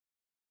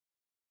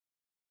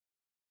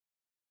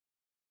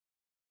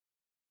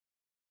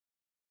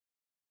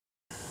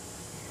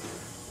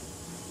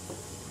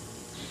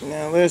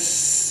Now let's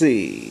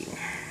see.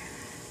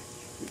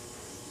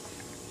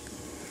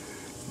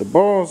 The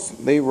balls,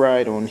 they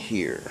ride on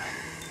here.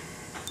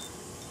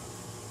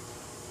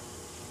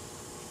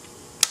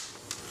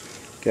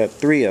 Got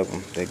 3 of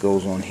them that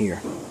goes on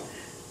here.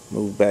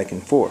 Move back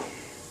and forth.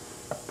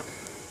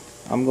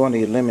 I'm going to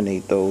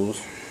eliminate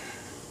those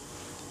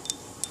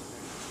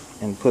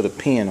and put a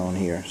pin on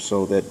here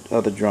so that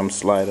other drums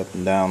slide up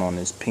and down on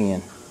this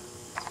pin.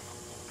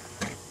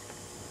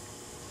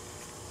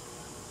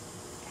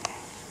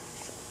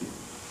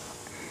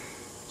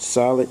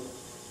 Solid,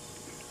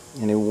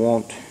 and it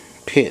won't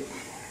pit.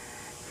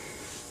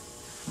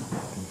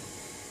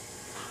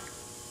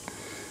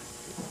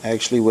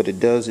 Actually, what it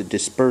does, it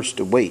disperses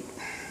the weight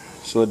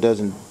so it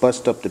doesn't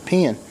bust up the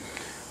pin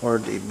or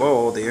the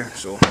ball there.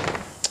 So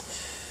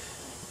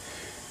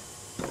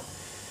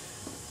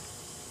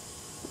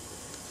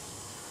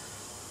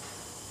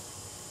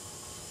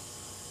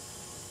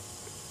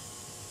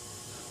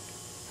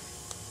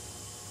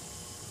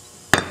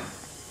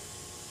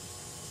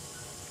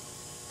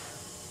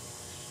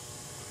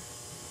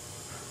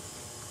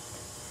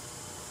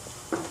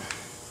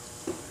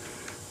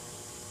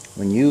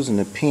when using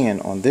the pin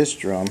on this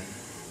drum,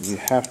 you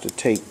have to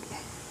take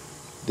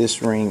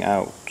this ring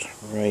out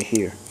right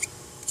here.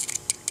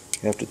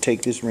 You have to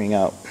take this ring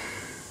out,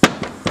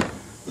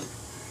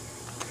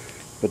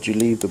 but you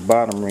leave the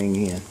bottom ring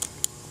in.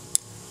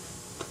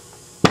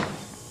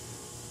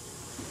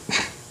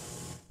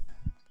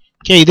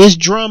 Okay, this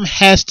drum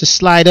has to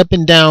slide up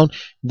and down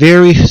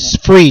very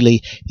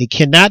freely. It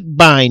cannot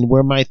bind.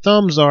 Where my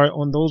thumbs are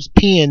on those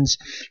pins,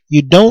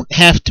 you don't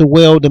have to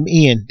weld them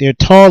in. They're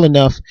tall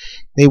enough,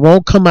 they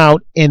won't come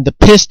out, and the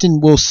piston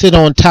will sit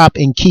on top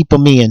and keep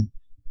them in.